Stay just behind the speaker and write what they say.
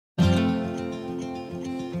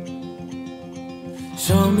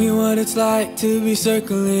Show me what it's like to be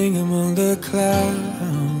circling among the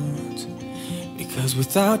clouds, because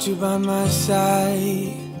without you by my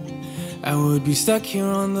side I would be stuck here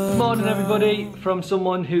on the Morning everybody, from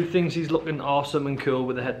someone who thinks he's looking awesome and cool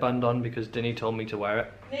with a headband on because Dinny told me to wear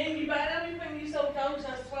it. Nick, you better not be putting yourself down,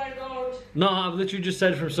 I swear to God. No, I've literally just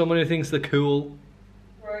said from someone who thinks they're cool.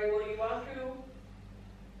 Right, well you are cool.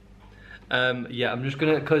 Yeah, I'm just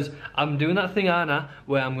gonna, because I'm doing that thing, Anna,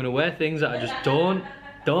 where I'm gonna wear things that I just don't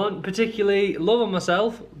particularly love on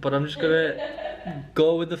myself, but I'm just gonna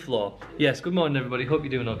go with the flow. Yes, good morning everybody, hope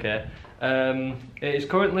you're doing okay. It is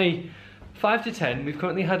currently 5 to 10. We've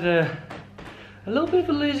currently had a little bit of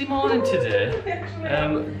a lazy morning today.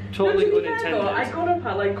 Totally unintended. I got up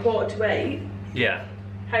at like 7:45. Yeah.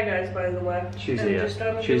 Hi guys, by the way. She's here.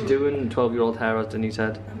 She's doing 12-year-old hair, as Denny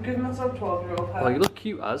said. I'm giving myself 12-year-old hair. Oh, you look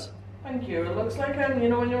cute as. Thank you. It looks like you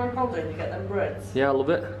know when you're a college you get them braids. Yeah, I love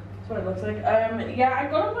it. That's what it looks like. Yeah, I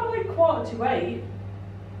got up at like 7:45.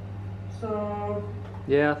 So.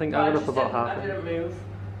 Yeah, I think I got up about half. I didn't move.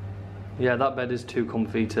 Yeah, that bed is too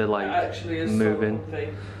comfy to like move in.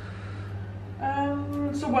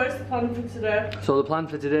 So what's the plan for today? So the plan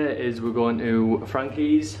for today is we're going to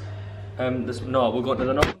Frankie's. No, we're going to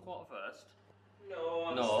the Northern Quarter first. No,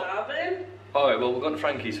 I'm starving. Alright, well we're going to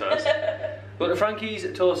Frankie's first. We're going to Frankie's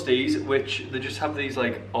Toasties, which they just have these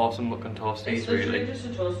like awesome looking toasties. It's literally just a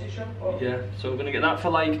toasty shop. Oh. Yeah, so we're going to get that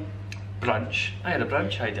for like brunch. I had a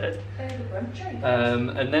brunch, I did. I had a brunch, I did.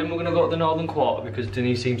 And then we're going to go to the Northern Quarter because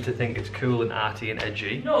Denise seems to think it's cool and arty and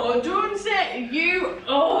edgy. No, don't say you.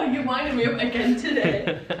 Oh, you're winding me up again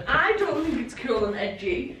today. I don't think it's cool and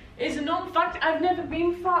edgy. It's a known fact. I've never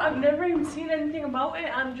been far. I've never even seen anything about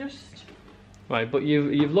it. I'm just. Right, but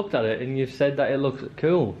you've looked at it and you've said that it looks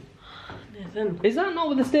cool. Nathan. Is that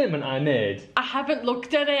not the statement I made? I haven't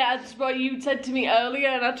looked at it. That's what you said to me earlier,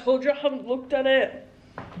 and I told you I haven't looked at it.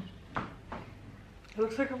 It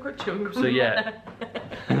looks like I've got chunks. So yeah.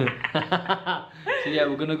 So yeah,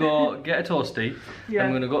 we're gonna go get a toasty. Yeah.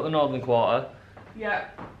 And we're gonna go to the Northern Quarter. Yeah.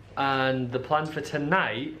 And the plan for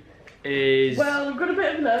tonight is. Well, we've got a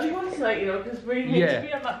bit of an early one tonight, you know, because we need to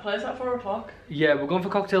be at that place at 4 o'clock. Yeah, we're going for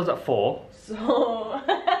cocktails at 4. So.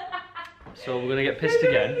 So we're gonna get pissed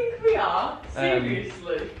again. I think we are.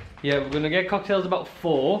 Seriously. Yeah, we're gonna get cocktails about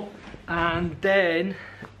 4, and then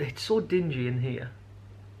it's so dingy in here.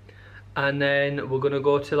 And then we're gonna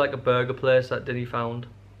go to like a burger place that Dinny found.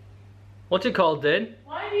 What's it called, Din?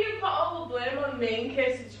 Why do you put all the blame on me in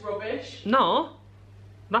case it's rubbish? No,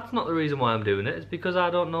 that's not the reason why I'm doing it. It's because I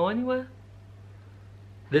don't know anywhere.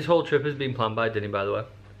 This whole trip has been planned by Dinny, by the way.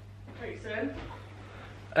 Pretty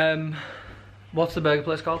soon. What's the burger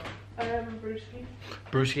place called? Brewski.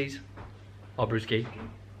 Brewski's. Or Brewski.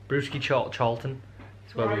 Brewski Charlton.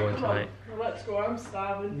 That's where we're going tonight. Well, let's go, I'm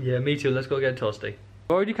starving. Yeah, me too. Let's go get a toasty.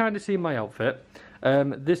 I've already kind of seen my outfit.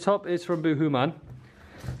 This top is from Boohoo Man.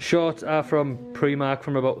 Shorts are from Primark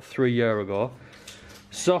from about 3 years ago.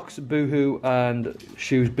 Socks Boohoo and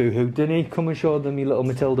shoes Boohoo. Dinny, come and show them your little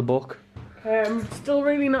Matilda book. Still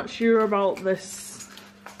really not sure about this.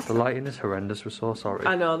 The lighting is horrendous, we're so sorry.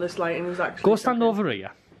 I know, this lighting is actually Go stand over here.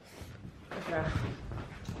 Okay.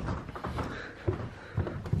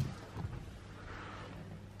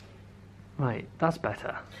 Right, that's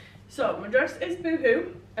better. So, my dress is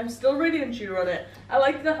Boohoo. I'm still really unsure on it. I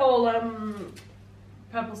like the whole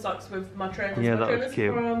purple socks with my trainers. Yeah, my that looks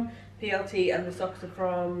cute. From PLT and the socks are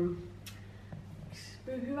from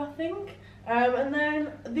Boohoo, I think. And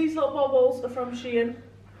then these little baubles are from Shein.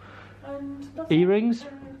 And that's earrings?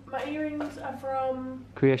 My earrings are from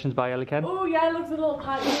Creations by Ellie Ken. Oh yeah, I love the little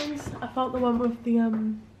heart earrings. I felt the one with the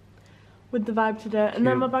vibe today. And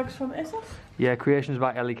then my bag's from ASOS. Yeah, Creations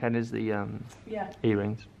by Ellie Ken is the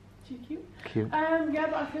earrings. She's cute. Cute. Yeah,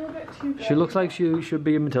 but I feel a bit too good. She looks like she should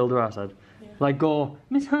be a Matilda, I said. Yeah. Like go,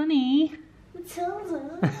 Miss Honey.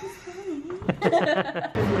 Matilda, Miss Honey.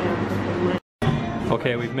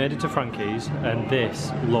 Okay, we've made it to Frankie's and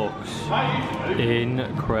this looks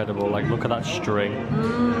incredible. Like, look at that string.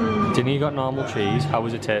 Dinny got normal cheese. How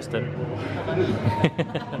was it tasting?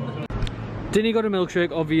 Dinny got a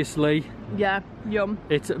milkshake, obviously. Yeah, yum.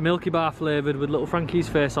 It's Milky Bar flavoured with little Frankie's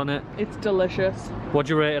face on it. It's delicious. What'd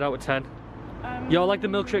you rate it out of 10? You're like the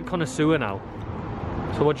milkshake connoisseur now.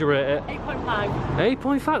 So what'd you rate it? 8.5.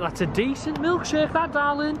 8.5? That's a decent milkshake, that,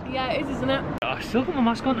 darling. Yeah, it is, isn't it? I still got my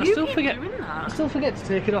mask on. I still forget to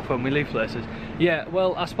take it off when we leave places. Yeah,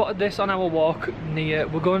 well, I spotted this on our walk near.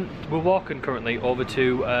 We're walking currently over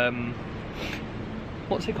to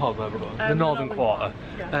what's it called where we're going? The Northern Quarter.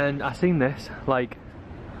 Yeah. And I seen this. Like,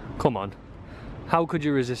 come on, how could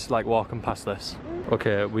you resist like walking past this?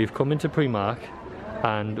 Okay, we've come into Primark.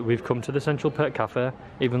 And we've come to the Central Perk Cafe,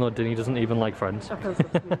 even though Dinny doesn't even like Friends.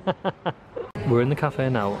 We're in the cafe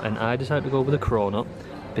now, and I decided to go with a cronut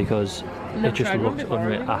because it just looks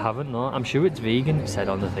unreal. I haven't, no. I'm sure it's vegan, it said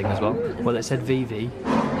on the thing as well. Well, it said VV.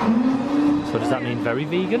 So does that mean very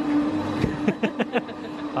vegan?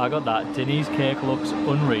 I got that. Dinny's cake looks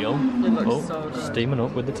unreal. It looks so good. Steaming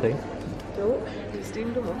up with the tea. Oh, you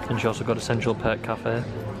steamed them up. And she also got a Central Perk Cafe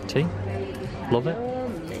tea. Love it.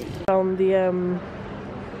 Found the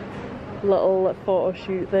little photo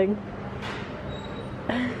shoot thing.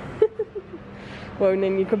 Well,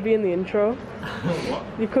 then you could be in the intro. What?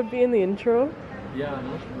 You could be in the intro. Yeah, I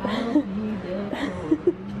know.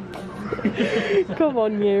 Come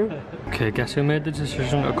on, you. Okay, guess who made the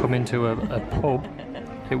decision to come into a pub?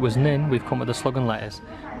 It was Nin. We've come with the slug and lettuce.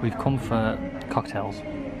 We've come for cocktails.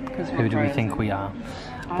 Who do we think we are?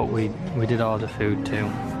 But we did order food too.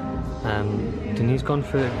 Denise gone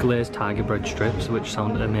for glazed tiger bread strips, which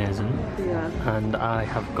sounded amazing. Yeah. And I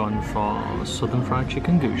have gone for southern fried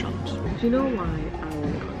chicken goujons. Do you know why I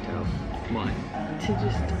want a cocktail? Why? To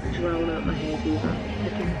just drown out my hay fever.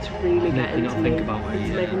 Because it's really getting to me. Think about it,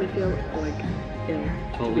 it's making me feel like ill.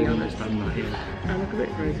 Totally understand that, yeah. I look a bit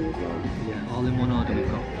crazy as well. Yeah, all in one order we've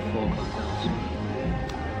got 4 cocktails.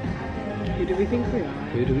 Who do we think we are?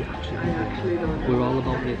 Who do we actually I actually don't know. We're all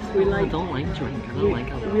about this. We I like- don't like drink, I don't like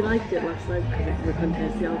alcohol. We liked it last night because we couldn't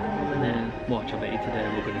taste the alcohol in it. Yeah, watch, I bet you today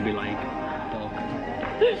we're going to be like, dog.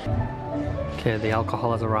 Okay, the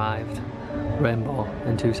alcohol has arrived. Rainbow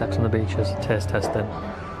and 2 Sex on the Beaches. Taste testing.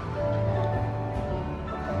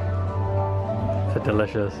 Is it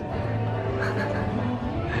delicious?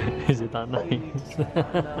 Is it that nice?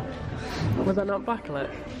 Was that not backlit?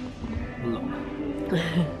 Look.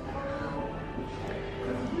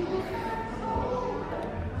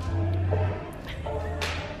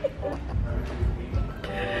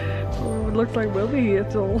 Oh, it looks like we'll be here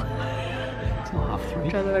till... It's not half 3.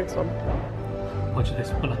 Try the next one. Watch this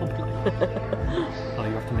one, I'll be like... Oh,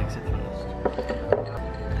 you have to mix it first.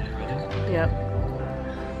 Ready? Yeah.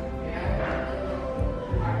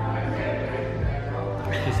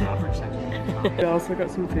 This is average sex. We also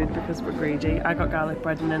got some food because we're greedy. I got garlic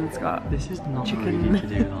bread and then Scott. This is not Chicken. greedy to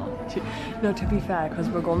do that. No, to be fair, because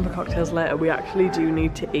we're going for cocktails later, we actually do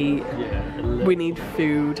need to eat. Yeah. We need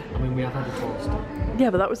food. I mean, we have had a toast. Yeah,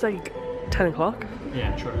 but that was like 10 o'clock.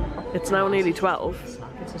 Yeah, true. It's now nearly 12.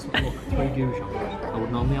 It's just look, 3 goujons. I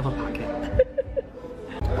would normally have a packet.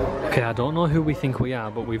 Okay, I don't know who we think we are,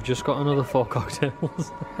 but we've just got another 4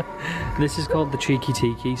 cocktails. This is called the Cheeky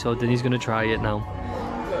Tiki, so Denny's gonna try it now.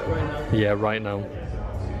 Right now. Yeah, right now.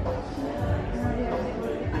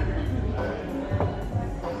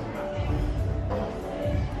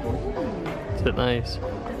 Is it nice?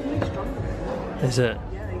 Is it?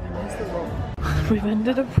 We've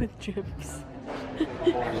ended up with chips.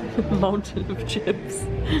 A mountain of chips.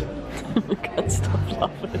 We can't stop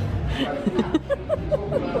laughing.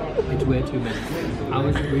 It's way too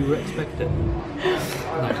many. We were expecting.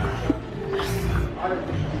 Like,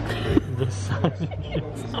 this size of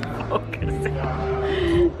chips. It's not focusing.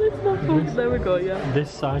 There we go, yeah.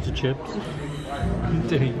 This size of chips.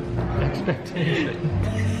 Dude, expectation.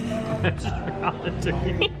 That's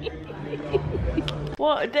reality.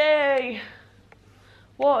 What a day!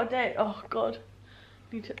 What a day! Oh god.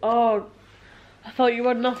 Oh, I thought you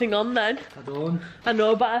had nothing on then. I don't. I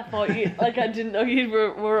know, but I thought you, like, I didn't know you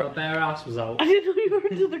were. My bare ass was out. I didn't know you were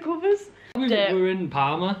into the covers. We were in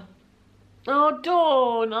Palma. Oh,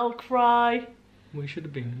 don't! I'll cry. We should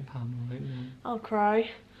have been in Palma right now. I'll cry.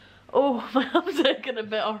 Oh, my arm's aching a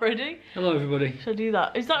bit already. Hello, everybody. Should I do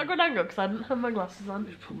that? Is that a good angle? Because I didn't have my glasses on.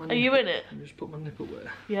 Are you in it? Just put my nipple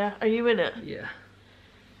where. Yeah. Are you in it? Yeah.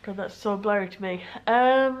 God, that's so blurry to me.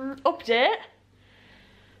 Update.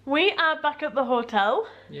 We are back at the hotel.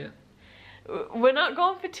 Yeah. We're not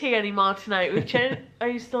going for tea anymore tonight. We've changed. Are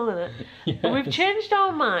you still in it? Yes. We've changed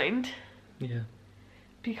our mind Yeah.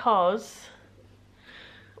 because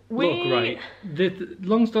we. Look, right. The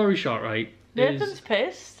long story short, right. Nathan's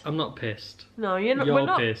pissed. I'm not pissed. No, you're not. You're we're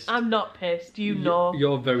not. pissed. I'm not pissed. You know.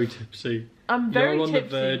 You're very tipsy. I'm very You're on tipsy.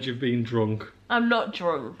 the verge of being drunk. I'm not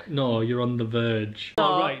drunk. No, you're on the verge.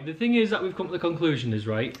 No. Right. The thing is that we've come to the conclusion is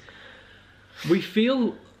right. We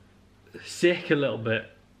feel sick a little bit.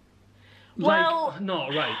 Well, like, no,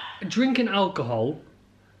 right. Drinking alcohol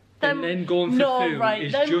then, and then going for food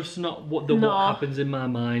is just not what happens in my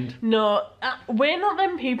mind. No, we're not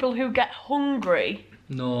them people who get hungry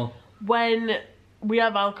No. when we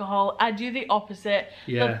have alcohol. I do the opposite.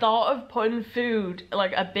 Yeah. The thought of putting food,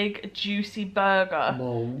 like a big juicy burger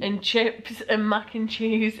Whoa. and chips and mac and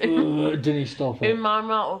cheese Didn't he stop it? in my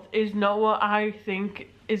mouth is not what I think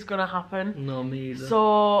is gonna happen. No, me either.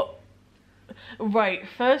 So, right,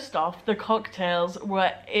 first off, the cocktails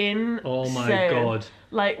were insane. Oh my god.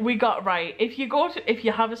 Like, we got, right, if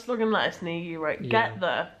you have a Slug and Lettuce near you, right, get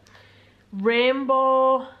the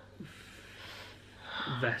rainbow...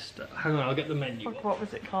 Vesta. Hang on, I'll get the menu. What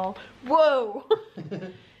was it called? Whoa!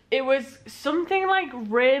 It was something like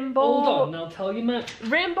rainbow... Hold on, I'll tell you, mate.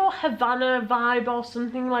 Rainbow Havana vibe or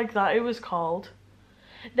something like that it was called.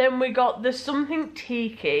 Then we got the something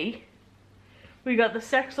tiki. We got the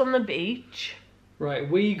Sex on the Beach. Right,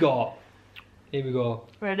 we got... Here we go.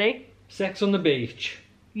 Ready? Sex on the Beach.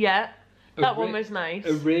 Yeah. That one was nice.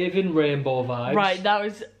 A Raving Rainbow vibes. Right, that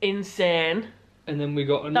was insane. And then we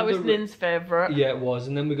got another... That was Nin's favourite. Yeah, it was.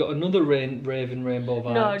 And then we got another Raving Rainbow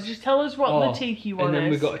vibes. No, just tell us what the tiki one is. And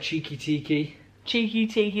then we got a Cheeky Tiki. Cheeky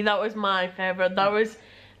Tiki, that was my favourite. That was...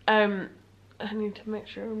 I need to make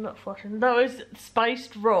sure I'm not flashing. That was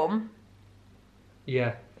spiced rum.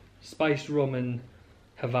 Yeah. Spiced rum and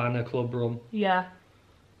Havana Club rum. Yeah.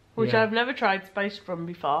 Which I've never tried spiced rum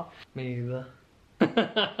before. Me either.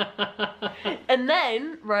 And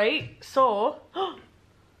then, right, so...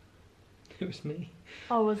 It was me.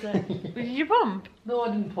 Oh, was it? Did you bump? No, I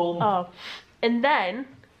didn't pull. Oh. And then...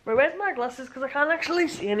 Right, where's my glasses? Because I can't actually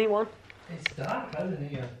see anyone. It's dark, isn't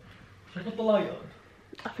it? Should I put the light on?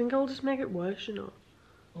 I think I'll just make it worse, you know.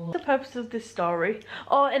 Oh. The purpose of this story.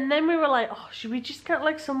 Oh, and then we were like, oh, should we just get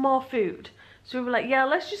like some more food? So we were like, yeah,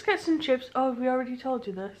 let's just get some chips. Oh, we already told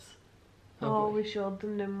you this. Oh, we showed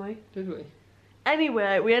them, didn't we? Did we?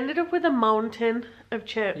 Anyway, we ended up with a mountain of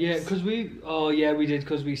chips. Yeah, because we... Oh, yeah, we did,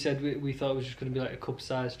 because we said we thought it was just going to be like a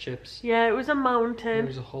cup-sized chips. Yeah, it was a mountain. It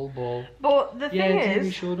was a whole bowl. But the thing is...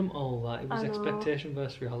 we showed them all that. It was expectation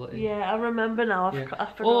versus reality. Yeah, I remember now. I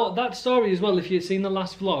forgot. Oh, that story as well, if you'd seen the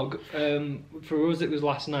last vlog, for us it was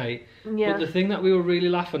last night. Yeah. But the thing that we were really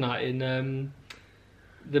laughing at in...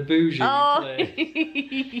 the bougie place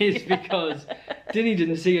is because Dinny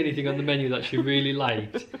didn't see anything on the menu that she really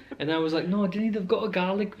liked, and I was like, no, Dinny, they've got a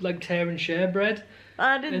garlic like tear and share bread.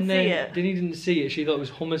 I didn't see it. Dinny didn't see it. She thought it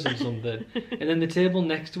was hummus and something. And then the table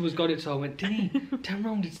next to us got it, so I went, Dinny, turn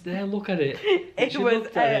around, it's there, look at it. And it was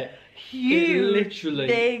huge. It literally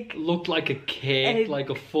big, looked like a cake, like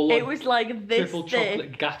a full-on. It was like this triple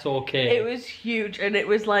chocolate gateau cake. It was huge, and it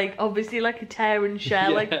was like obviously like a tear and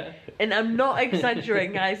share, like. And I'm not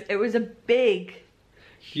exaggerating, guys. It was a birthday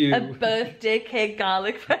cake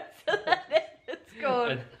garlic pretzel. It's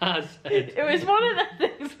gone. It was one of the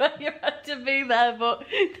things where you had to be there, but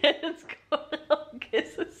then it's gone. I'll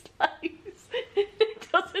kiss a slice. It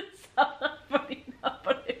doesn't sound that funny now,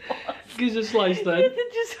 but it was. Gives a slice then.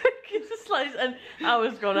 Just gives a slice, and I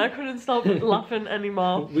was gone. I couldn't stop laughing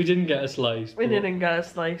anymore. We didn't get a slice. We didn't get a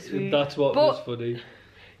slice. That's what was funny.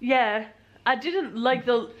 Yeah. I didn't like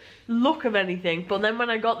the look of anything, but then when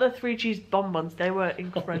I got the 3 cheese bonbons, they were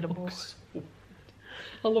incredible.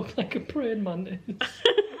 I look like a praying mantis.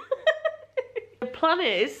 The plan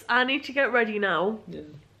is, I need to get ready now. Yeah.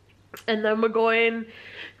 And then we're going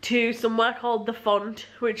to somewhere called The Font,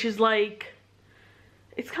 which is like...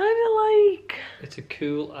 It's kind of like... It's a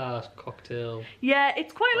cool ass cocktail. Yeah,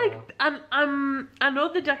 it's quite like... I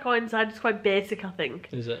know the decor inside is quite basic, I think.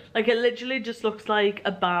 Is it? Like, it literally just looks like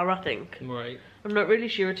a bar, I think. Right. I'm not really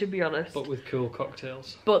sure, to be honest. But with cool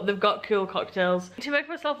cocktails. But they've got cool cocktails. To make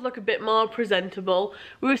myself look a bit more presentable,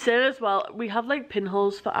 we were saying as well, we have like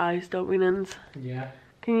pinholes for eyes, don't we, Nins? Yeah.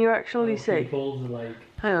 Can you actually see? Pinholes are like...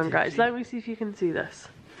 Hang on, guys, let me see if you can see this.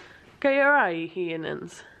 Get your eye here,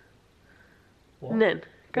 Nins. What? Nin,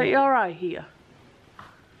 get your eye here.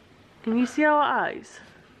 Can you see our eyes?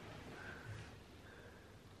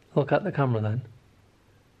 Look at the camera then.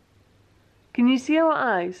 Can you see our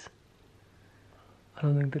eyes? I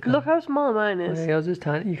don't think the camera... Look how small mine is. Yeah, yours is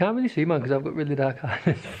tiny. You can't really see mine because I've got really dark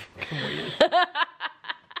eyes.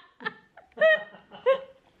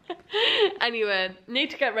 Anyway, need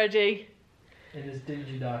to get ready. In this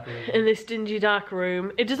dingy dark room. In this dingy dark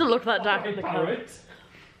room. It doesn't look that dark in the camera.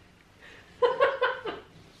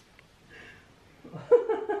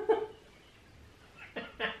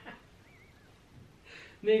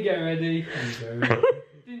 Me get ready.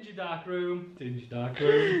 Dingy dark room. Dingy dark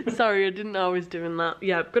room. Sorry, I didn't know I was doing that.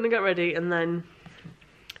 Yeah, I'm gonna get ready and then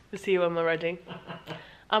we'll see you when we're ready.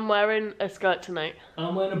 I'm wearing a skirt tonight.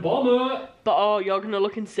 I'm wearing a bomber. But oh, you're gonna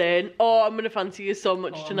look insane. Oh, I'm gonna fancy you so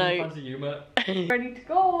much tonight. I'm gonna fancy you, mate. Ready to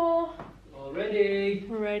go. All ready.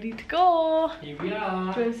 Ready to go. Here we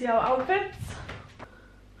are. Do you want to see our outfits?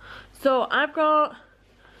 So I've got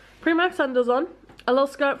Primark sandals on, a little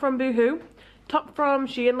skirt from Boohoo, top from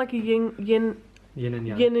Shein, like a yin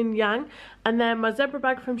and yang, and then my zebra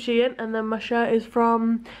bag from Shein, and then my shirt is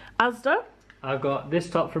from Asda. I've got this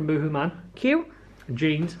top from Boohoo Man. Cute.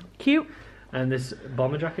 Jeans. Cute. And this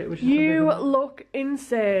bomber jacket, which is You look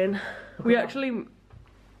insane. We actually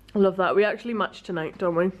love that. We actually matched tonight,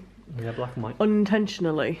 don't we? Yeah, black and white.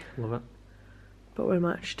 Unintentionally. Love it. But we're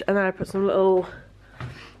matched. And then I put some little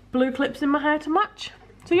blue clips in my hair to match.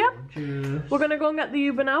 So yeah, we're gonna go and get the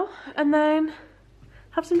Uber now and then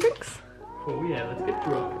have some drinks. Oh yeah, let's get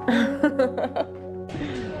drunk.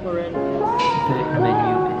 We're in. The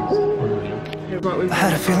menu is unreal. Here's what we've I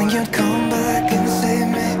had a feeling you'd come back and save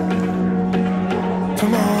me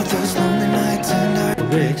from all those lonely nights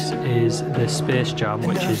and This is the Space Jam,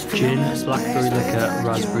 which is gin, blackberry liquor,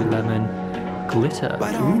 raspberry lemon, glitter,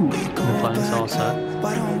 ooh, the flying saucer.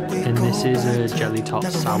 And this is a jelly tot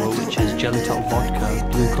sour, which is jelly tot vodka,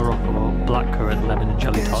 blue Coroco, black currant, lemon and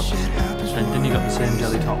jelly tots. And then you got the same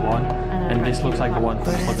jelly tot one. And this looks like the one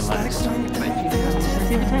from Plug and Legs.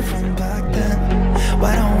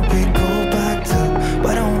 Why don't we go back to,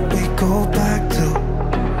 why don't we go back to,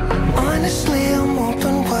 honestly I'm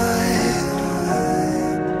open wide.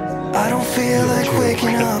 I don't feel like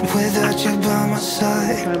waking up without you by my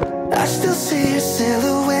side. I still see your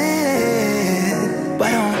silhouette.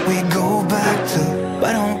 Why don't we go back to,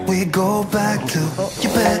 why don't we go back to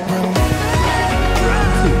your bedroom?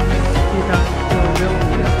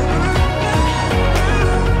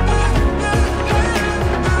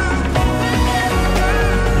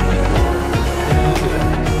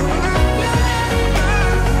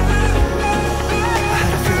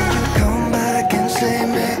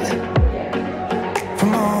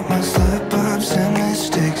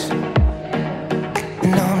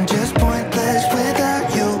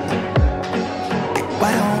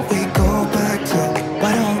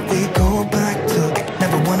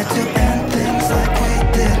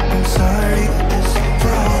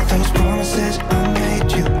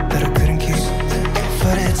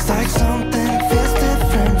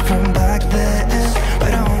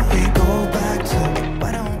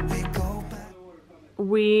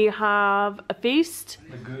 We have a feast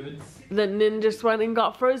The goods. that Nin just went and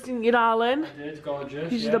got for us, didn't you, darling? I did, gorgeous.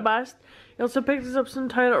 He's the best. He also picked us up some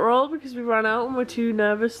toilet roll because we ran out and we're too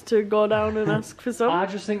nervous to go down and ask for some. I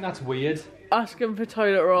just think that's weird. Asking for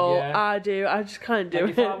toilet roll, Yeah. I do. I just can't do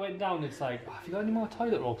Like it. if I went down, it's like, oh, have you got any more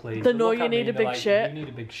toilet roll, please? They know look you at me need a and they're big like, shit. You need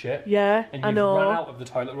a big shit. Yeah, And I you've know. run out of the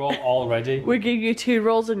toilet roll already. We give you 2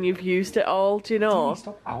 rolls and you've used it all, do you know?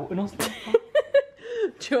 Stop outing us.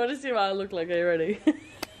 Do you want to see what I look like? Are you ready?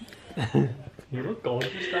 You look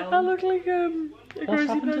gorgeous, darling. I look like a What's crazy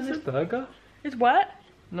happened to this person. burger? It's wet?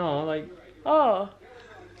 No, like, Oh.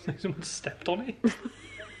 like someone stepped on it.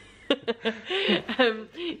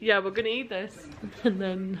 Yeah, we're gonna eat this. And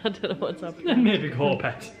then I don't know what's happening. Maybe go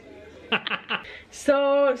pet.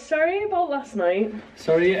 So, sorry about last night.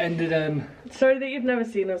 Sorry, it ended, Sorry that you've never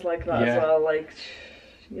seen us like that as Yeah. well. Like,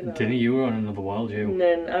 you know. Didn't you? You were on another world, you. And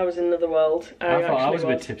then I was in another world. I thought I was a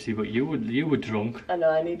bit tipsy, but you were drunk. I know,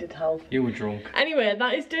 I needed help. You were drunk. Anyway,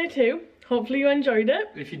 that is day 2. Hopefully you enjoyed it.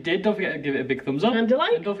 If you did, don't forget to give it a big thumbs up. And a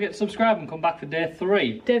like. And don't forget to subscribe and come back for day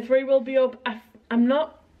 3. Day 3 will be up. I'm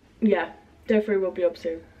not. Yeah, day 3 will be up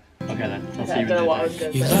soon. Okay then. I'll see I you in don't know day what I 3. was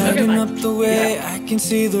going to You're say. Okay, lighting bye. up the way, I can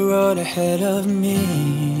see the road ahead of me.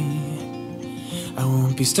 I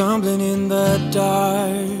won't be stumbling in the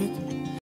dark.